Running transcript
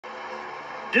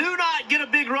Do not get a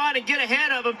big run and get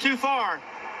ahead of them too far.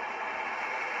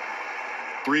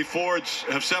 Three Fords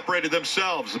have separated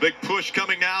themselves. A big push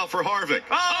coming now for Harvick.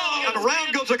 Oh, and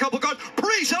around goes a couple cars.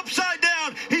 Preece upside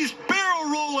down. He's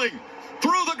barrel rolling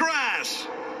through the grass.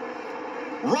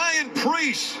 Ryan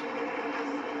Preece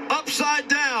upside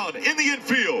down in the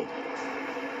infield.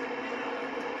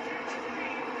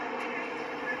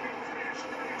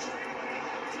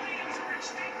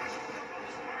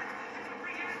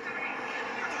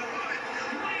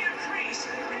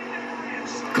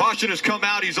 Caution has come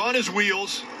out. He's on his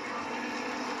wheels.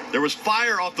 There was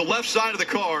fire off the left side of the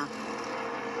car.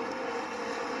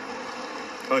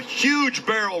 A huge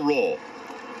barrel roll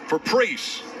for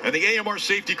Preece and the AMR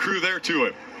safety crew there to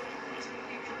him.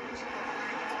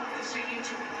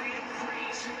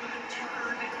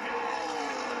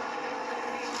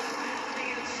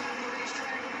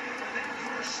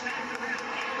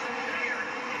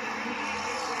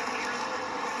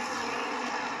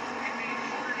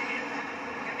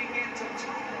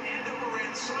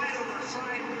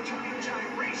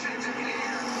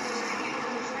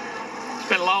 It's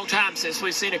been a long time since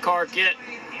we've seen a car get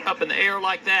up in the air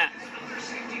like that.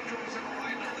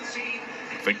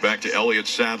 Think back to Elliott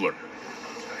Sadler.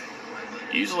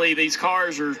 Usually these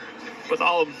cars are, with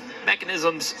all the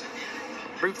mechanisms,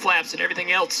 roof flaps and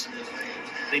everything else,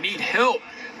 they need help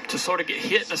to sort of get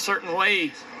hit in a certain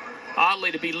way,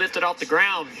 oddly to be lifted off the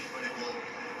ground.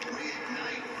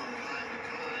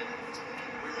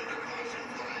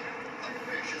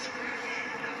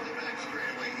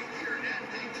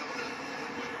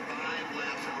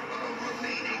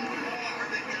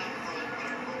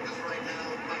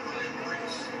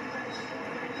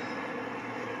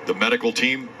 The medical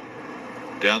team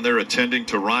down there attending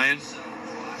to Ryan.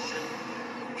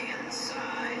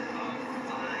 Inside of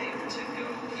 5 to go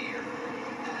here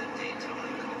at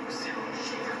Daytona. 0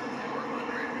 sugar,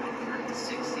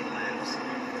 160 laps.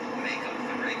 Make up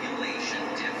the regulation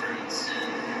difference,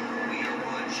 and we are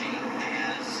watching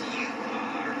as you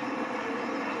are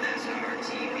on NASCAR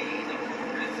TV the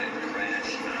horrific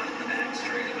crash on the back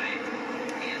straightaway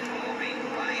involving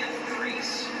Ryan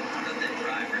Preece, one of the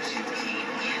drivers who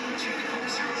came into the Coke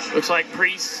Zero Sugar. Looks like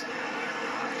Preece.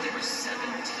 There were 17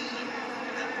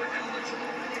 that were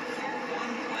eligible for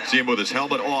one lap. See him with his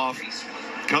helmet off,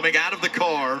 coming out of the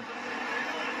car.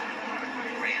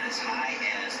 Ran as high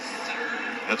as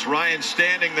 3rd. That's Ryan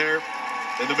standing there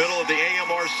in the middle of the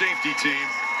AMR safety team.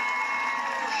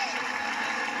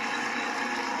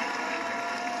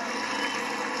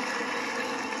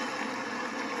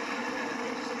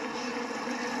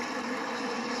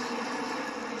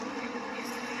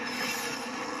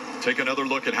 Take another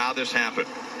look at how this happened.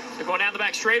 They're going down the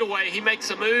back straightaway. He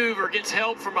makes a move or gets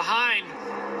help from behind,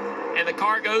 and the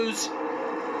car goes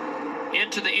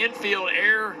into the infield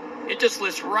air. It just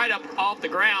lifts right up off the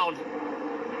ground.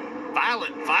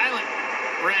 Violent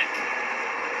wreck.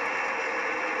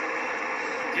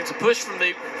 Gets a push from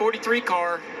the 43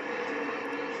 car,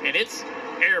 and it's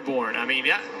airborne. I mean,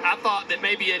 I thought that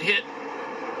maybe it hit,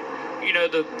 you know,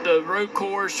 the road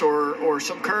course or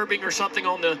some curbing or something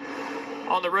on the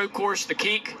road course. The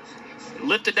kink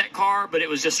lifted that car, but it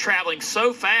was just traveling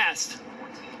so fast.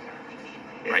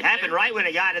 It happened right when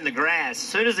it got in the grass. As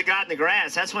soon as it got in the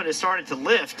grass, that's when it started to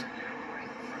lift.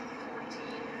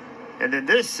 And then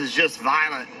this is just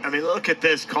violent. I mean, look at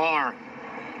this car.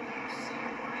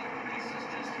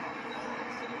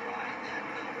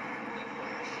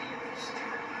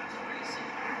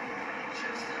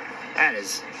 That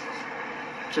is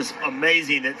just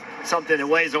amazing that something that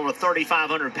weighs over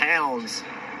 3,500 pounds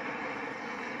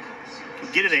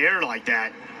can get in the air like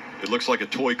that. It looks like a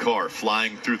toy car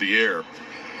flying through the air.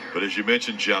 But as you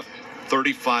mentioned, Jeff,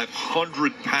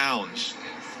 3,500 pounds.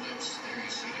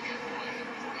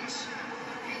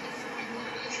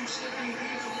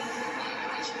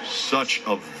 Such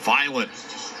a violent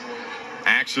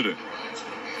accident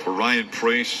for Ryan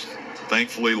Preece.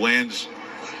 Thankfully lands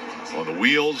on the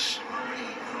wheels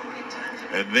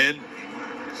and then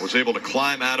was able to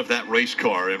climb out of that race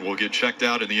car and will get checked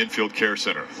out in the infield care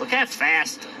center. Look how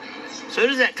fast. As soon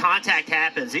as that contact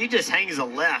happens, he just hangs a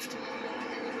left.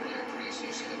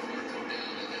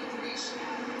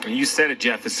 And you said it,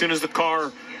 Jeff. As soon as the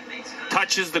car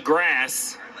touches the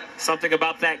grass, something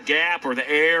about that gap or the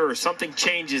air or something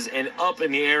changes, and up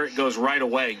in the air it goes right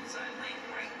away.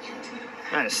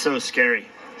 That is so scary.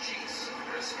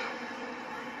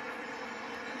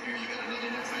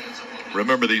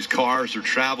 Remember, these cars are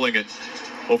traveling at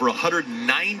over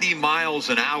 190 miles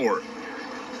an hour.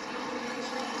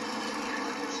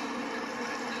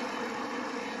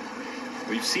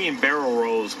 We've seen barrel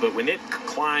rolls, but when it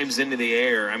climbs into the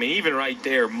air, I mean, even right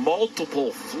there,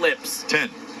 multiple flips. 10.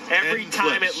 Every 10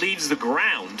 time flips. it leaves the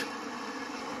ground.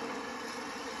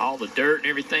 All the dirt and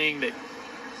everything that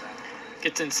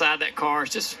gets inside that car.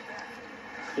 It's just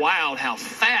wild how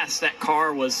fast that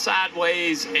car was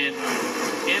sideways and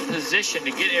in position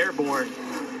to get airborne.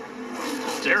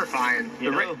 Terrifying,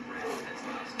 you know.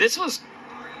 This was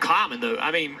common, though.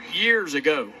 I mean, years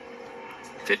ago,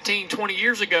 15, 20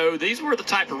 years ago, these were the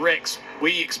type of wrecks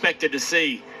we expected to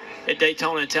see at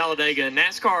Daytona and Talladega. And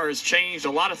NASCAR has changed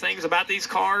a lot of things about these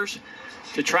cars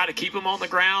to try to keep them on the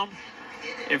ground.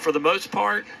 And for the most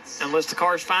part, unless the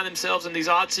cars find themselves in these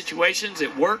odd situations,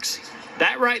 it works.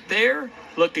 That right there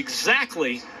looked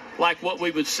exactly like what we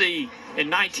would see in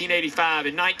 1985,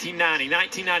 in 1990,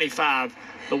 1995,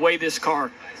 the way this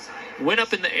car went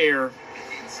up in the air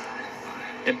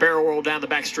and barrel rolled down the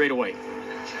back straightaway.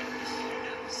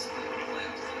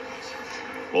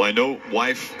 Well, I know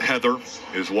wife Heather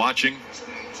is watching.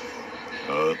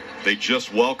 They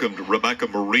just welcomed Rebecca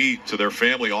Marie to their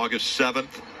family August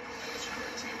 7th.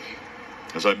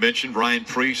 As I mentioned, Ryan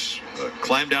Preece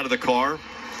climbed out of the car.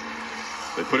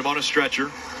 They put him on a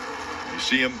stretcher. You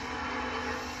see him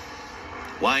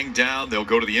lying down. They'll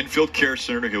go to the infield care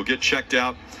center. He'll get checked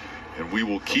out, and we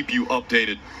will keep you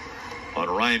updated on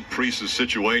Ryan Preece's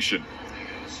situation.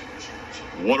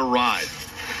 What a ride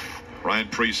Ryan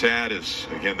Preece had. Is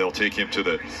again, they'll take him to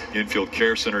the infield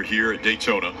care center here at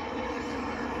Daytona.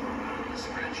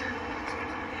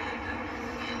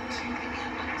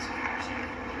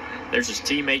 There's his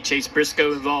teammate Chase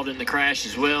Briscoe involved in the crash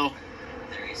as well.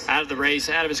 Out of the race,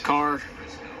 out of his car.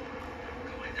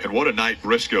 And what a night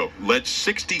Briscoe. Led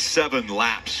 67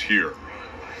 laps here.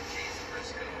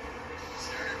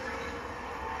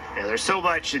 Yeah, there's so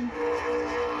much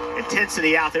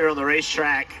intensity out there on the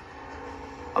racetrack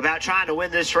about trying to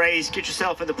win this race, get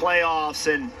yourself in the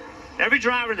playoffs, and every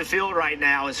driver in the field right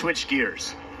now has switched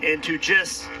gears into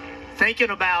just thinking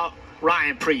about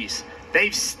Ryan Preece.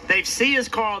 They've seen his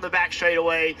car on the back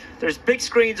straightaway. There's big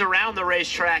screens around the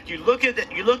racetrack. You look at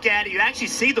it, you actually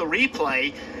see the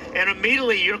replay, and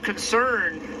immediately you're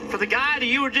concerned for the guy that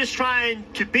you were just trying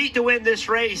to beat to win this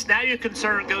race. Now your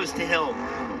concern goes to him,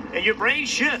 and your brain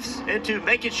shifts into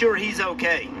making sure he's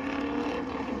okay.